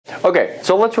Okay,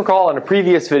 so let's recall in a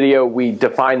previous video we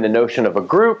defined the notion of a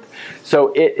group.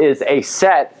 So it is a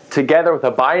set together with a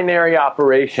binary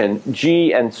operation,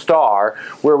 G and star,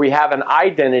 where we have an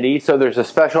identity, so there's a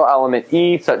special element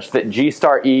E such that G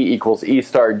star E equals E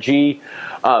star G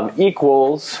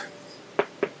equals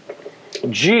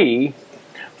G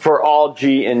for all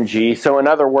G in G. So in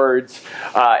other words,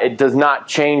 it does not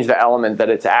change the element that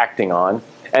it's acting on.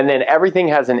 And then everything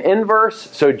has an inverse,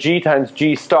 so G times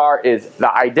G star is the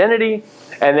identity,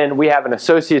 and then we have an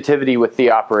associativity with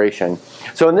the operation.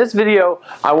 So in this video,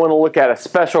 I want to look at a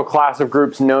special class of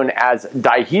groups known as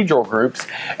dihedral groups,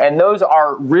 and those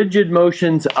are rigid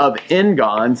motions of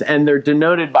n-gons, and they're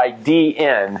denoted by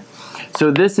dn.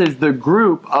 So this is the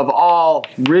group of all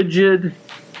rigid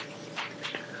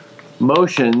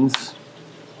motions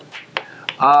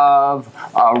of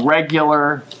a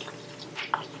regular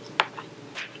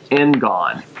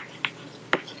n-gon.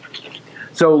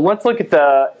 So let's look at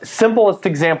the simplest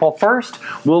example first.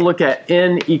 We'll look at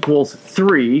n equals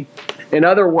 3. In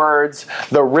other words,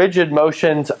 the rigid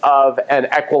motions of an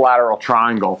equilateral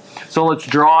triangle. So let's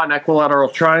draw an equilateral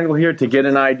triangle here to get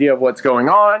an idea of what's going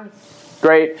on.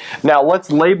 Great. Now let's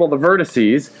label the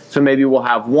vertices. So maybe we'll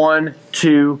have 1,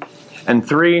 2, and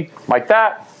 3, like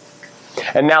that.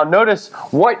 And now notice,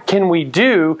 what can we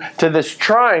do to this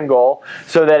triangle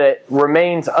so that it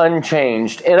remains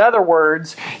unchanged? In other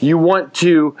words, you want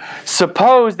to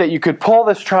suppose that you could pull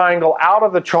this triangle out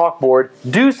of the chalkboard,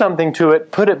 do something to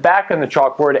it, put it back on the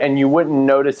chalkboard, and you wouldn't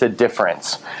notice a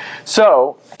difference.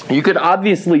 So you could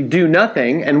obviously do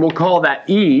nothing, and we'll call that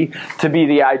E to be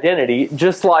the identity,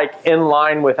 just like in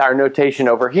line with our notation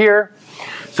over here.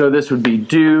 So this would be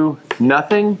do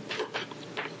nothing.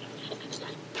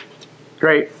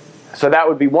 Great. So that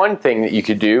would be one thing that you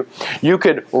could do. You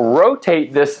could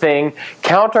rotate this thing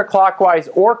counterclockwise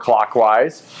or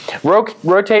clockwise.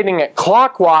 Rotating it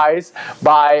clockwise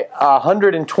by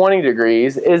 120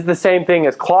 degrees is the same thing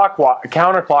as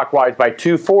counterclockwise by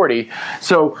 240.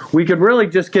 So we could really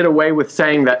just get away with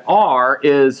saying that R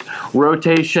is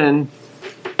rotation.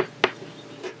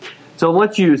 So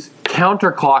let's use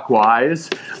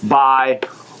counterclockwise by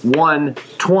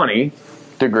 120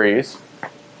 degrees.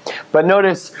 But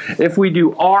notice, if we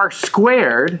do R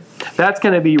squared, that's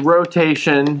going to be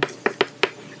rotation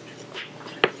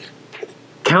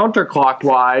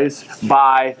counterclockwise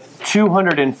by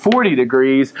 240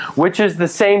 degrees, which is the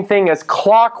same thing as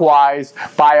clockwise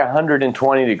by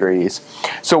 120 degrees.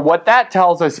 So what that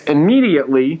tells us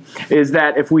immediately is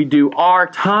that if we do R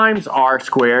times R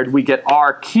squared, we get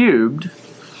R cubed,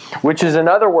 which is, in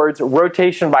other words,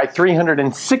 rotation by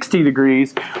 360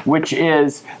 degrees, which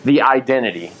is the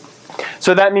identity.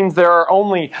 So that means there are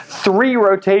only 3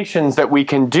 rotations that we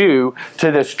can do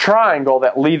to this triangle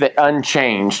that leave it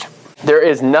unchanged. There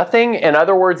is nothing, in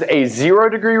other words, a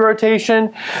 0-degree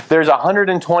rotation, there's a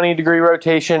 120-degree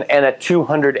rotation, and a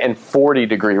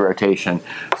 240-degree rotation.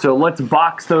 So let's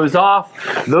box those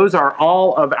off. Those are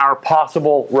all of our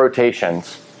possible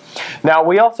rotations. Now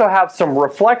we also have some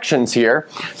reflections here.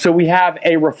 So we have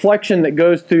a reflection that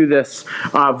goes through this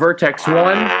vertex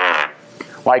 1,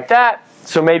 like that.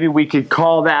 So maybe we could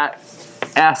call that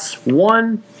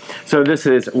S1. So this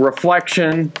is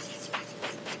reflection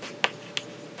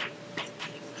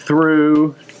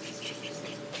through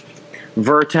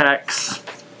vertex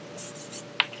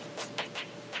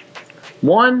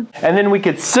 1. And then we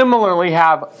could similarly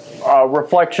have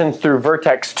reflections through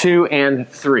vertex 2 and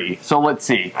 3. So let's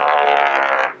see.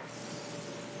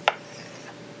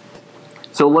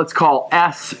 So let's call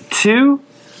S2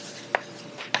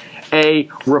 a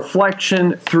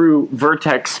reflection through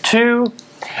vertex 2,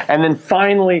 and then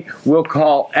finally we'll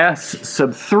call S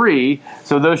sub 3,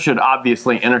 so those should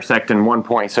obviously intersect in one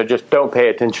point, so just don't pay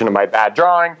attention to my bad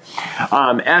drawing.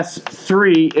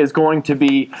 S3 is going to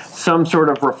be some sort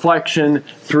of reflection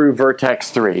through vertex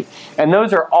 3, and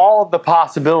those are all of the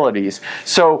possibilities.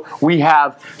 So we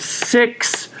have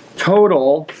 6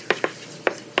 total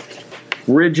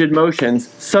rigid motions,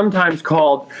 sometimes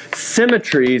called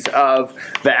symmetries of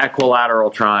the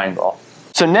equilateral triangle.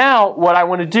 So now what I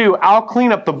want to do, I'll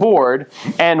clean up the board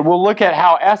and we'll look at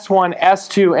how S1,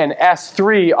 S2, and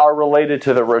S3 are related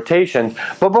to the rotations.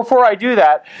 But before I do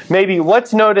that, maybe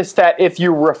let's notice that if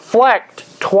you reflect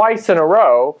twice in a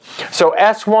row, so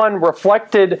S1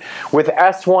 reflected with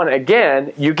S1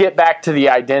 again, you get back to the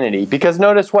identity. Because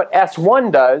notice what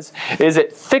S1 does is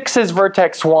it fixes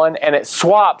vertex 1 and it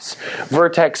swaps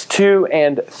vertex 2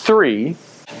 and 3.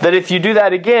 That if you do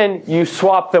that again, you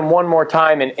swap them one more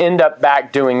time and end up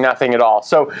back doing nothing at all.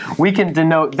 So we can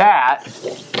denote that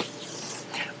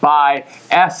by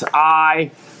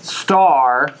SI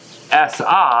star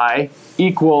SI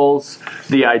equals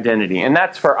the identity. And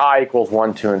that's for I equals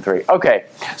 1, 2, and 3. Okay,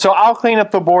 so I'll clean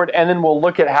up the board and then we'll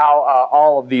look at how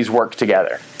all of these work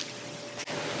together.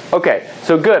 Okay,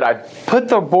 so good. I've put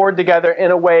the board together in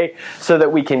a way so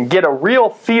that we can get a real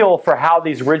feel for how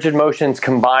these rigid motions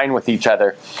combine with each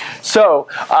other. So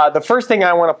the first thing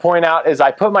I want to point out is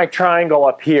I put my triangle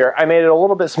up here. I made it a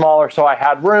little bit smaller so I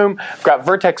had room. I've got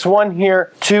vertex 1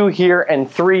 here, 2 here, and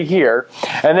 3 here.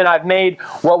 And then I've made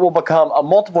what will become a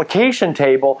multiplication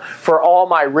table for all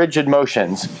my rigid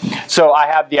motions. So I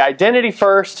have the identity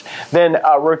first, then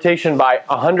a rotation by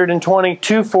 120,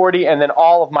 240, and then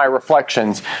all of my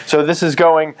reflections. So this is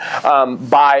going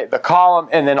by the column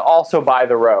and then also by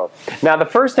the row. Now the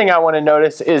first thing I want to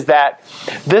notice is that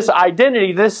this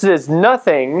identity, this is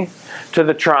nothing to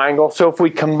the triangle. So if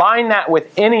we combine that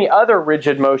with any other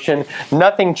rigid motion,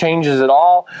 nothing changes at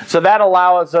all. So that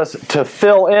allows us to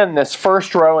fill in this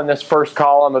first row and this first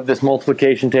column of this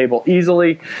multiplication table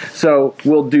easily. So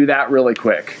we'll do that really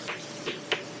quick.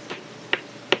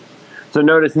 So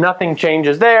notice nothing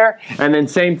changes there, and then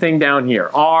same thing down here.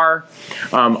 R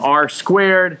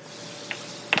squared,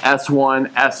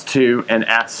 S1, S2, and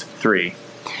S3.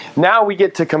 Now we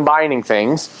get to combining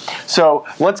things. So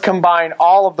let's combine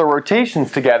all of the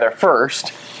rotations together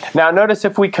first. Now notice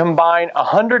if we combine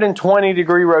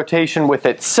 120-degree rotation with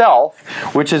itself,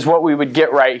 which is what we would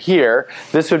get right here,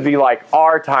 this would be like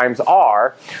R times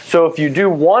R. So if you do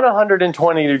one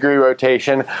 120-degree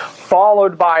rotation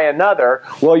followed by another,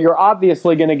 well, you're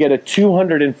obviously going to get a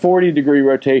 240-degree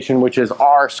rotation, which is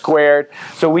R squared.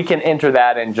 So we can enter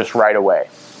that in just right away.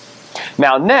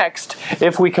 Now next,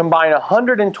 if we combine a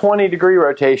 120-degree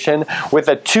rotation with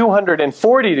a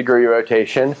 240-degree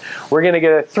rotation, we're going to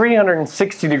get a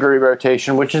 360-degree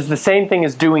rotation, which is the same thing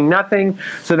as doing nothing,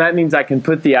 so that means I can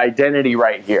put the identity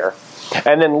right here.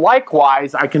 And then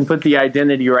likewise, I can put the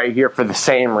identity right here for the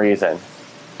same reason.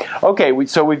 Okay,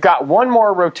 so we've got one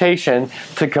more rotation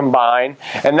to combine,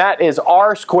 and that is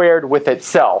R squared with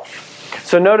itself.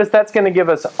 So notice that's going to give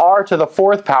us R to the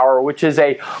 4th power, which is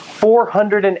a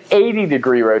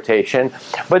 480-degree rotation.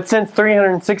 But since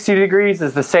 360 degrees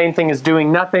is the same thing as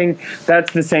doing nothing,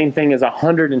 that's the same thing as a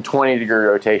 120-degree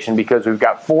rotation because we've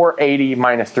got 480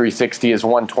 minus 360 is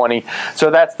 120. So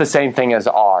that's the same thing as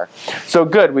R. So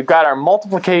good, we've got our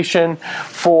multiplication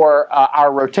for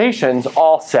our rotations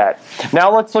all set.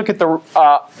 Now let's look at the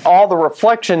all the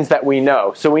reflections that we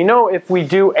know. So we know if we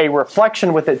do a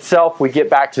reflection with itself, we get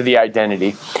back to the identity.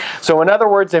 So in other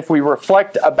words, if we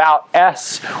reflect about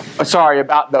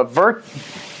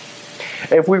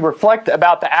if we reflect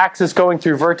about the axis going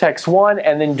through vertex 1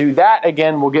 and then do that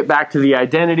again, we'll get back to the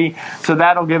identity. So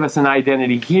that'll give us an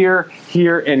identity here,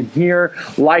 here, and here.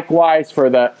 Likewise for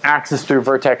the axis through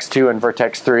vertex 2 and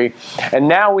vertex 3. And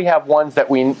now we have ones that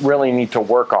we really need to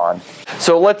work on.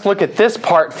 So let's look at this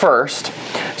part first.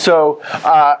 So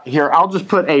here, I'll just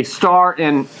put a star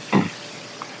in.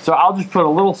 So I'll just put a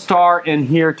little star in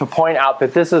here to point out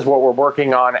that this is what we're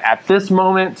working on at this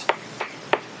moment.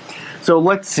 So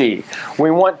let's see. We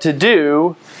want to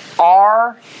do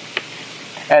R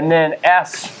and then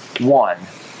S1.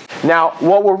 Now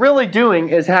what we're really doing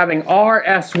is having R,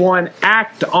 S1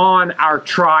 act on our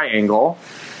triangle,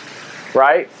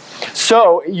 right?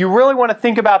 So you really want to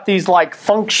think about these like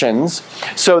functions.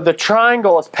 So the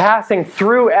triangle is passing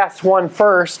through S1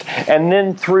 first and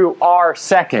then through R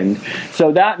second.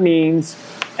 So that means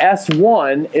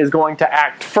S1 is going to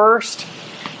act first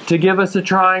to give us a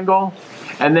triangle,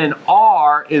 and then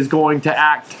R is going to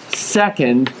act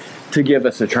second to give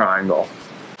us a triangle.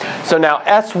 So now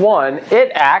S1,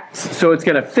 it acts, so it's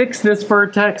going to fix this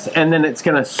vertex and then it's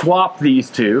going to swap these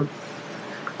two.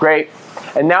 Great.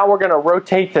 And now we're going to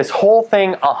rotate this whole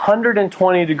thing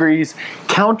 120 degrees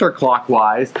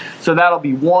counterclockwise. So that'll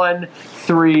be 1,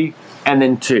 3, and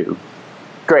then 2.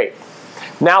 Great.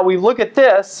 Now we look at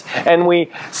this and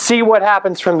we see what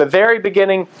happens from the very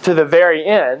beginning to the very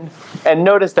end. And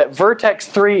notice that vertex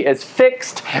 3 is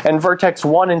fixed and vertex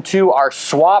 1 and 2 are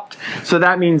swapped. So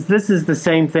that means this is the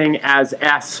same thing as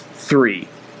S3.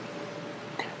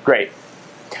 Great.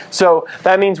 So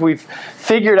that means we've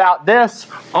figured out this.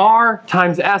 R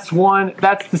times S1,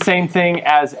 that's the same thing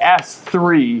as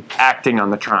S3 acting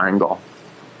on the triangle.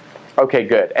 Okay,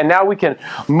 good. And now we can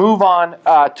move on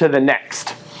to the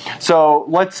next. So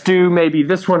let's do maybe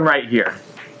this one right here.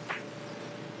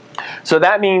 So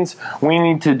that means we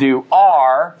need to do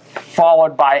R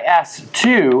followed by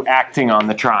S2 acting on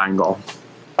the triangle.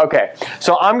 Okay,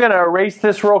 so I'm going to erase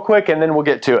this real quick and then we'll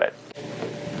get to it.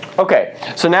 Okay,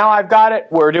 so now I've got it.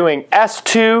 We're doing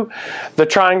S2. The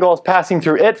triangle is passing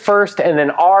through it first and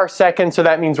then R second, so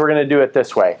that means we're going to do it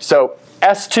this way. So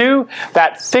S2,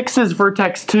 that fixes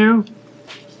vertex 2.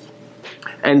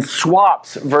 and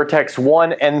swaps vertex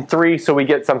 1 and 3, so we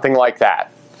get something like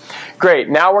that. Great,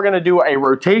 now we're going to do a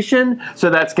rotation, so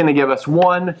that's going to give us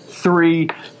 1, 3,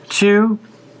 2,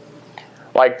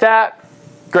 like that.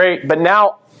 Great, but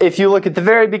now if you look at the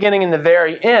very beginning and the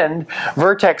very end,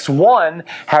 vertex 1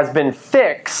 has been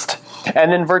fixed,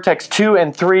 and then vertex 2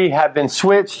 and 3 have been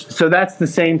switched, so that's the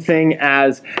same thing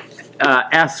as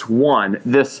S1,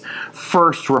 this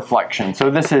first reflection. So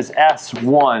this is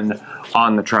S1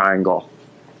 on the triangle.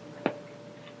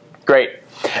 Great.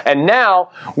 And now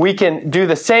we can do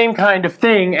the same kind of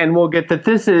thing, and we'll get that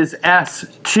this is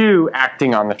S2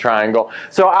 acting on the triangle.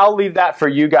 So I'll leave that for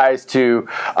you guys to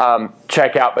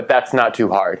check out, but that's not too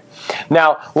hard.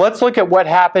 Now let's look at what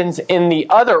happens in the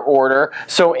other order.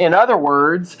 So in other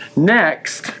words,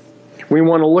 next we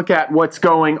want to look at what's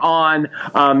going on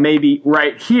maybe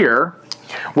right here,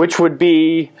 which would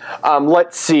be,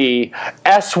 let's see,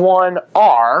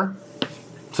 S1R.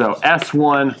 So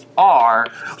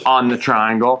S1R on the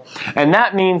triangle, and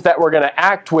that means that we're going to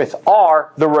act with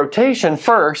R, the rotation,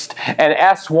 first, and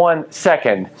S1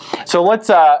 second. So let's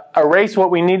erase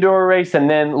what we need to erase and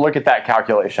then look at that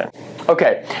calculation.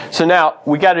 Okay, so now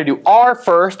we got to do R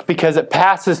first because it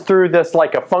passes through this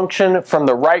like a function from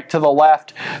the right to the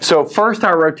left. So first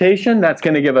our rotation, that's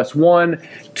going to give us 1,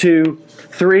 2,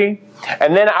 3.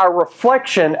 And then our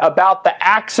reflection about the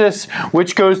axis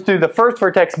which goes through the first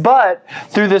vertex, but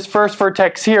through this first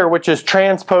vertex here, which is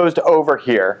transposed over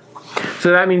here. So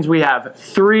that means we have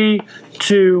 3,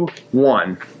 2,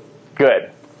 1. Good.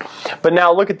 But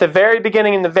now look at the very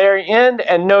beginning and the very end,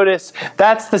 and notice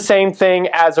that's the same thing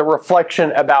as a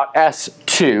reflection about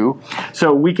S2.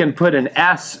 So we can put an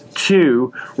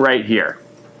S2 right here.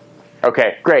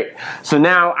 Okay, great. So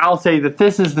now I'll say that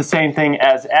this is the same thing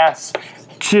as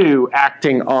S2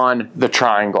 acting on the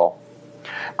triangle.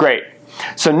 Great.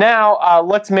 So now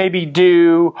let's maybe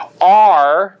do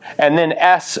R and then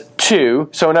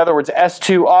S2. So in other words,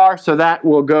 S2R, so that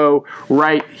will go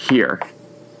right here.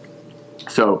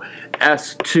 So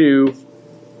S2R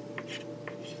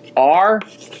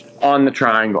on the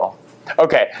triangle.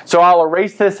 Okay, so I'll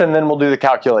erase this and then we'll do the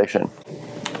calculation.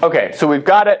 Okay, so we've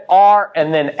got it, R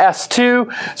and then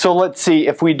S2. So let's see,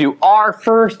 if we do R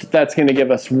first, that's going to give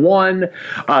us 1,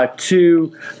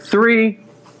 2, 3.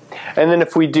 And then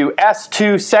if we do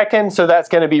S2 second, so that's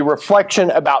going to be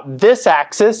reflection about this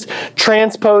axis,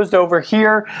 transposed over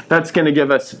here, that's going to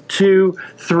give us 2,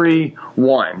 3,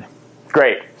 1.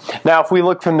 Great. Now if we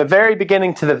look from the very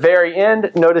beginning to the very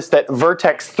end, notice that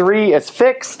vertex 3 is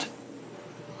fixed.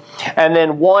 And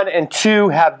then 1 and 2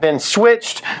 have been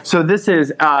switched, so this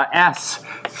is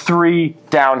S3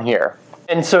 down here.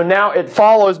 And so now it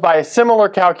follows by a similar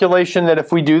calculation that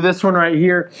if we do this one right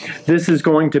here, this is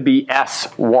going to be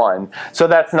S1. So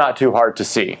that's not too hard to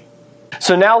see.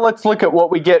 So now let's look at what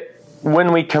we get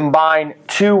when we combine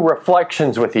two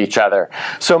reflections with each other.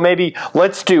 So maybe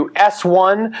let's do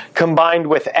S1 combined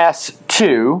with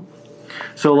S2.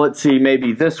 So let's see,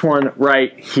 maybe this one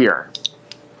right here.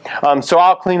 So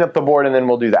I'll clean up the board and then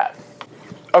we'll do that.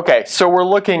 Okay, so we're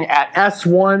looking at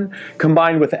S1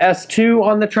 combined with S2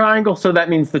 on the triangle, so that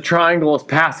means the triangle is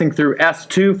passing through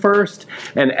S2 first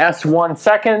and S1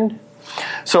 second.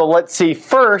 So let's see,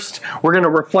 first we're going to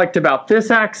reflect about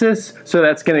this axis, so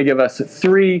that's going to give us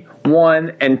 3,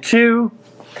 1, and 2.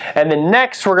 And then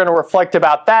next we're going to reflect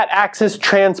about that axis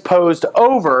transposed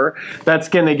over, that's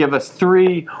going to give us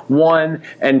 3, 1,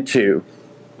 and 2.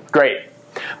 Great.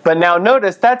 But now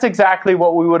notice that's exactly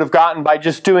what we would have gotten by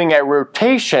just doing a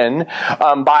rotation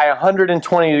by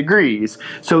 120 degrees.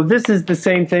 So this is the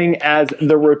same thing as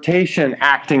the rotation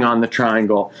acting on the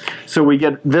triangle. So we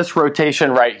get this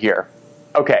rotation right here.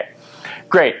 Okay,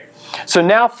 great. So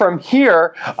now from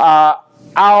here,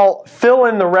 I'll fill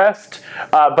in the rest,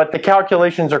 but the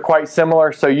calculations are quite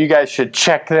similar, so you guys should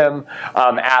check them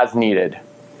as needed.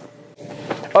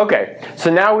 Okay,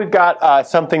 so now we've got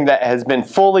something that has been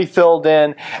fully filled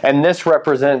in, and this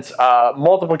represents a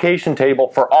multiplication table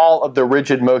for all of the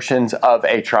rigid motions of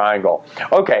a triangle.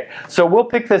 Okay, so we'll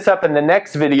pick this up in the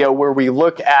next video where we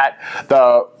look at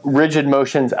the rigid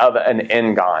motions of an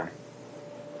n-gon.